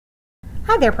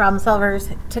Hi there, problem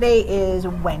solvers. Today is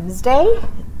Wednesday,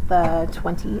 the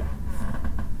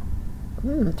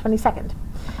 22nd.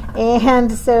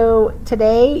 And so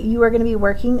today you are going to be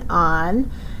working on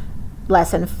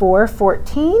lesson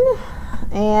 414.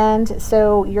 And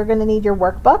so you're going to need your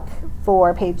workbook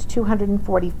for page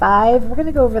 245. We're going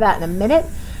to go over that in a minute.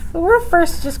 But we're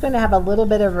first just going to have a little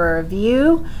bit of a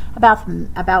review about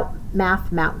Math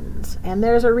Mountains. And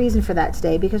there's a reason for that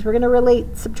today, because we're going to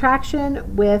relate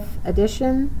subtraction with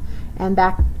addition and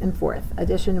back and forth,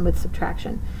 addition with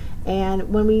subtraction.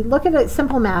 And when we look at a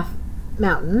simple Math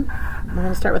Mountain, we're going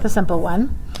to start with a simple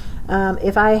one. I'm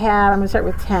going to start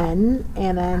with 10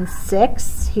 and then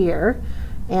 6 here.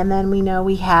 And then we know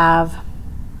we have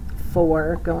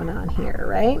 4 going on here,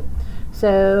 right?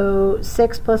 So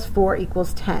 6 plus 4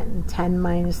 equals 10. 10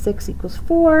 minus 6 equals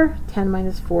 4. 10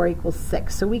 minus 4 equals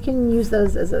 6. So we can use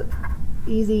those as a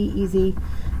easy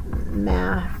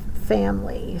math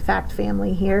family, fact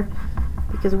family here,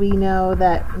 because we know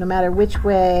that no matter which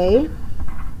way,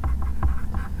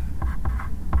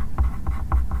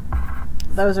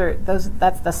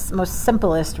 that's the most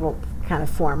simplest kind of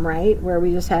form, right? Where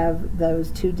we just have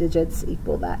those 2 digits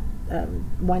equal that,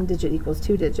 1 digit equals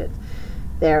 2 digits.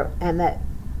 There, and that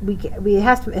it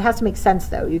has to make sense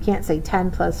though. You can't say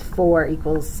 10 plus 4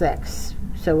 equals 6.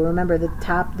 So remember,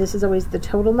 this is always the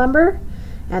total number,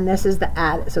 and this is the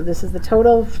add. So this is the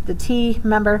total, the t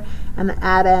member, and the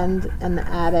add end, and the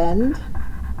add end.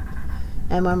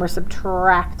 And when we're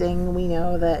subtracting, we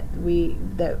know that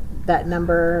that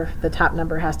number, the top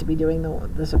number, has to be doing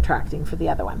the subtracting for the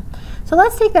other one. So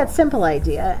let's take that simple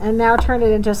idea and now turn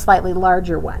it into a slightly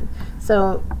larger one.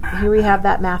 So here we have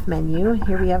that math menu.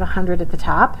 Here we have 100 at the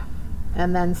top.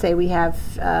 And then say we have,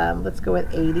 let's go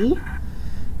with 80.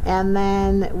 And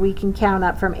then we can count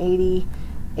up from 80,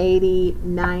 80,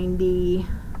 90,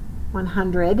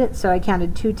 100. So I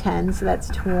counted 2 10s, so that's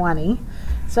 20.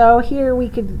 So here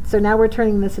so now we're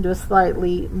turning this into a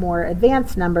slightly more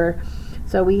advanced number.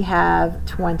 So we have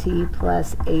 20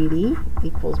 plus 80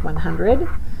 equals 100.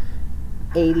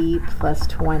 80 plus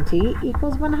 20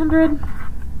 equals 100.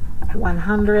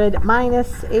 100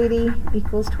 minus 80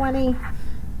 equals 20.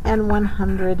 And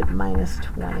 100 minus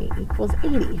 20 equals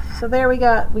 80. So there we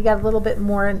got a little bit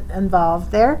more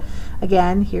involved there.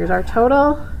 Again, here's our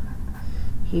total.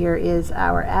 Here is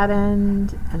our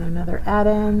addend and another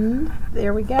addend.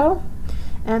 There we go.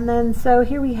 And then so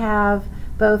here we have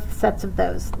both sets of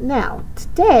those. Now,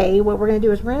 today what we're going to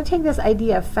do is we're going to take this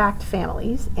idea of fact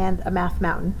families and a Math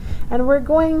Mountain, and we're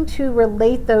going to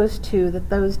relate those two, that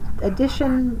those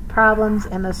addition problems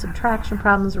and those subtraction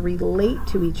problems relate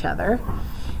to each other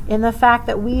in the fact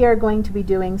that we are going to be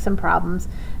doing some problems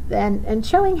and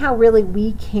showing how really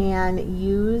we can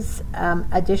use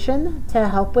addition to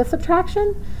help with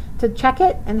subtraction, to check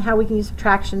it, and how we can use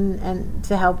subtraction and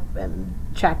to help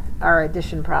check our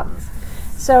addition problems.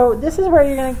 So this is where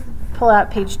you're going to pull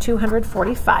out page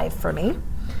 245 for me.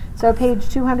 So page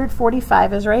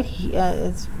 245 is right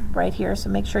here, so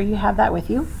make sure you have that with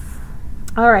you.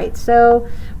 All right, so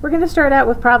we're going to start out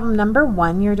with problem number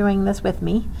 1. You're doing this with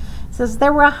me. It says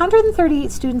there were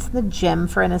 138 students in the gym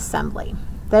for an assembly.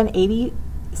 Then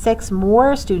 86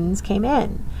 more students came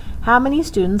in. How many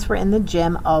students were in the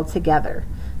gym altogether?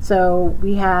 So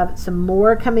we have some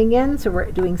more coming in, so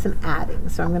we're doing some adding.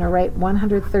 So I'm going to write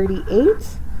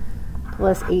 138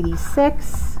 plus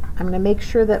 86. I'm going to make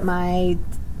sure that my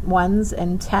 1s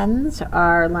and 10s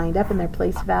are lined up in their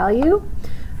place value.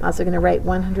 I'm also going to write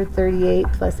 138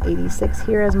 plus 86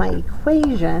 here as my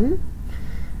equation.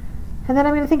 And then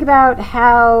I'm going to think about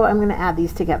how I'm going to add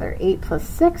these together. 8 plus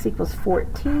 6 equals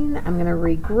 14. I'm going to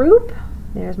regroup.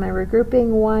 There's my regrouping.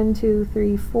 1, 2,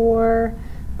 3, 4.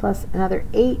 Plus another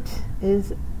 8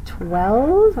 is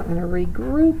 12. I'm going to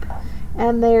regroup.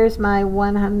 And there's my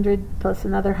 100 plus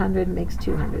another 100 makes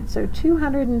 200. So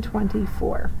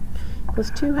 224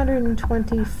 equals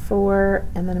 224.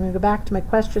 And then I'm going to go back to my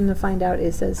question to find out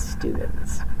it says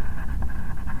students.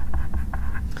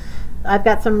 I've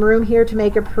got some room here to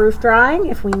make a proof drawing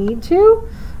if we need to.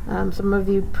 Some of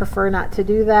you prefer not to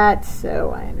do that,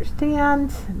 so I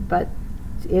understand. But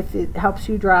if it helps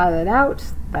you draw that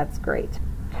out, that's great.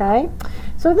 Okay,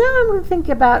 so now I'm going to think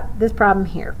about this problem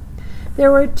here.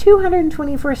 There were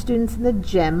 224 students in the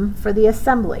gym for the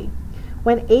assembly.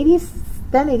 When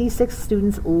 86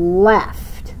 students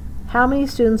left, how many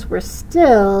students were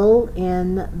still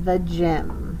in the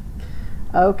gym?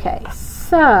 Okay,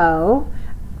 so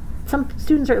some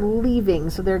students are leaving,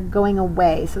 so they're going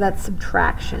away, so that's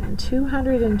subtraction.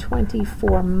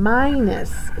 224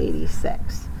 minus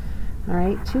 86. All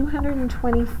right,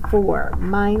 224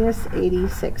 minus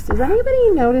 86. Does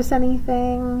anybody notice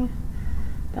anything?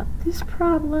 about this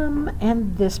problem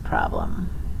and this problem.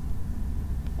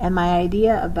 And my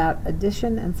idea about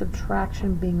addition and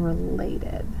subtraction being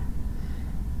related.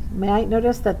 You might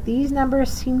notice that these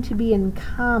numbers seem to be in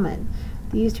common.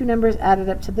 These two numbers added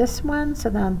up to this one, so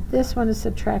now this one is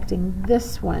subtracting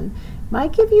this one.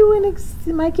 Might give you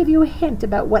a hint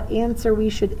about what answer we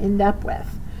should end up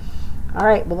with. All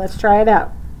right, well, let's try it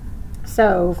out.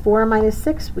 So 4 minus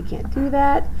 6, we can't do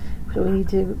that. So we need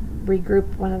to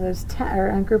regroup one of those, or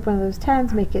ungroup one of those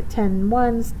 10s, make it 10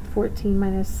 ones. 14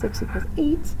 minus 6 equals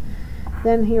 8.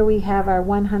 Then here we have our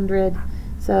 100.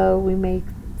 So we may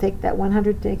take that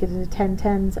 100, take it into 10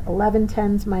 tens. 11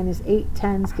 tens minus 8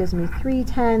 tens gives me 3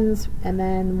 tens. And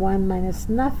then 1 minus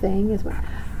nothing is what?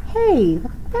 Hey,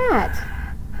 look at that.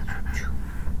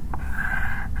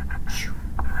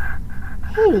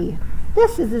 Hey,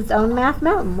 this is its own math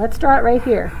mountain. Let's draw it right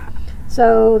here.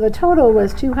 So the total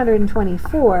was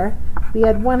 224. We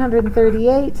had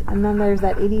 138, and then there's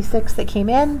that 86 that came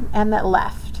in and that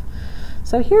left.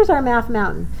 So here's our math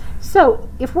mountain. So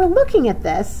if we're looking at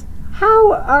this,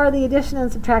 how are the addition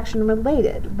and subtraction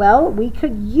related? Well, we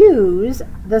could use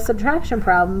the subtraction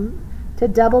problem to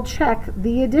double check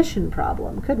the addition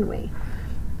problem, couldn't we?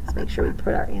 Let's make sure we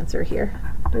put our answer here.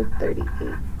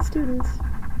 138 students.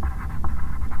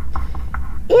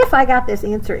 If I got this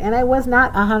answer and I was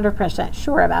not 100%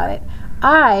 sure about it,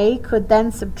 I could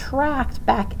then subtract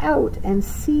back out and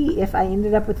see if I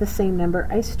ended up with the same number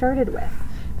I started with,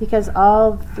 because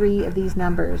all three of these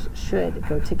numbers should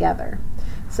go together.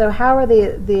 So how are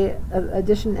the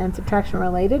addition and subtraction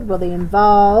related? Well, they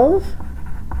involve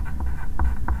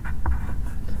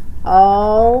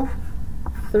all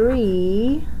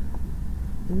three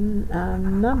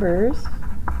numbers.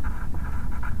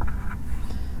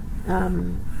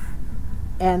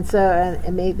 And so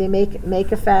they make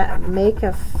a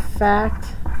fact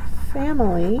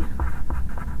family,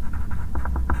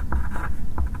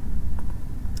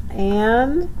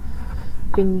 and you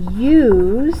can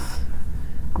use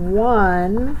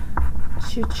one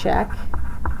to check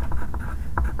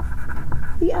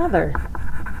the other.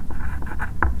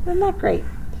 Isn't that great?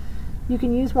 You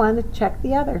can use one to check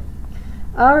the other.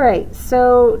 All right,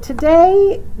 so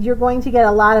today you're going to get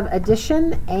a lot of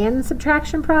addition and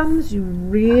subtraction problems. You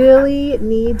really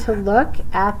need to look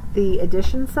at the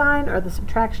addition sign or the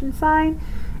subtraction sign.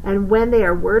 And when they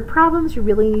are word problems, you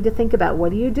really need to think about,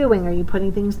 what are you doing? Are you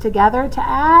putting things together to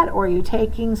add, or are you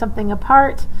taking something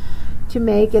apart to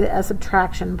make it a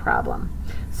subtraction problem?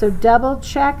 So double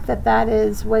check that that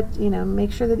is what,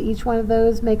 make sure that each one of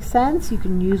those makes sense. You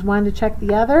can use one to check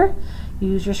the other.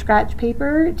 Use your scratch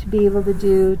paper to be able to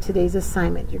do today's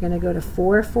assignment. You're going to go to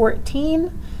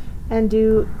 414 and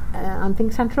do on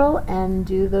Think Central and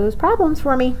do those problems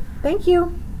for me. Thank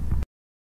you.